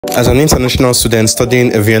As an international student studying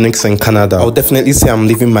avionics in Canada, I would definitely say I'm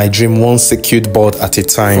living my dream one secured board at a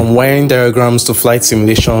time. From wiring diagrams to flight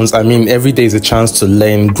simulations, I mean every day is a chance to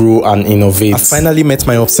learn, grow and innovate. I finally met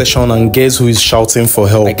my obsession, and guess who is shouting for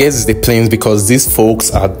help? I guess it's the planes, because these folks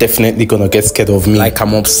are definitely gonna get scared of me. Like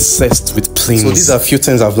I'm obsessed with planes. So these are a few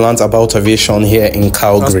things I've learned about aviation here in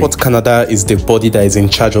Calgary. Transport Canada is the body that is in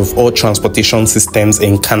charge of all transportation systems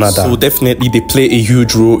in Canada. So definitely they play a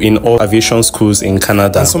huge role in all aviation schools in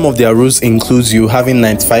Canada. And some of their rules includes you having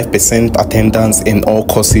 95% attendance in all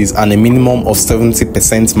courses and a minimum of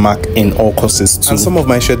 70% mark in all courses too. And some of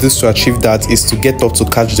my schedules to achieve that is to get up to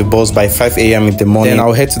catch the bus by 5 a.m. in the morning. Then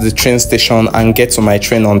I'll head to the train station and get to my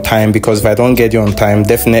train on time, because if I don't get you on time,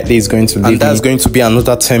 definitely it's going to leave me. And that's going to be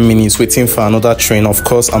another 10 minutes waiting for another train. Of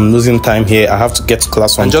course, I'm losing time here. I have to get to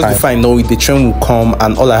class on time. And just before I know it, the train will come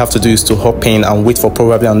and all I have to do is to hop in and wait for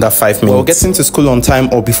probably under 5 minutes. Well, getting to school on time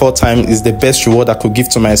or before time is the best reward I could give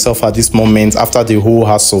to myself at this moment after the whole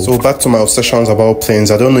hassle. So back to my obsessions about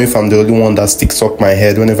planes. I don't know if I'm the only one that sticks up my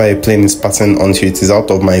head whenever a plane is passing onto it is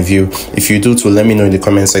out of my view. If you do too, let me know in the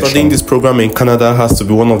comment section. Studying this program in Canada has to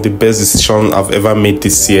be one of the best decisions I've ever made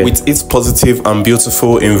this year, with its positive and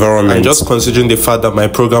beautiful environment. And just considering the fact that my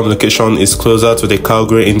program location is closer to the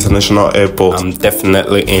Calgary International Airport, I'm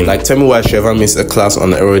definitely in. Like, tell me why I should ever miss a class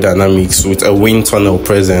on aerodynamics with a wind tunnel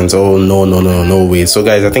present. Oh no way. So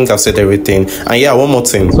guys, I think I've said everything. And yeah, one more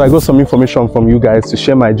thing. So I got some information from you guys to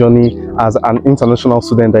share my journey as an international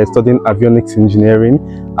student that is studying avionics engineering.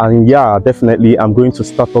 And yeah, definitely I'm going to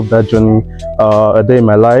start up that journey a day in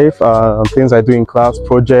my life, things I do in class,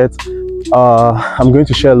 projects. I'm going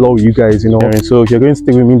to share a lot with you guys, so if you're going to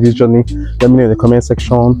stay with me in this journey, let me know in the comment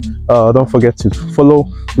section. Don't forget to follow,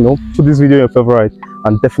 put this video in your favorite,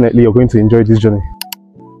 and definitely you're going to enjoy this journey.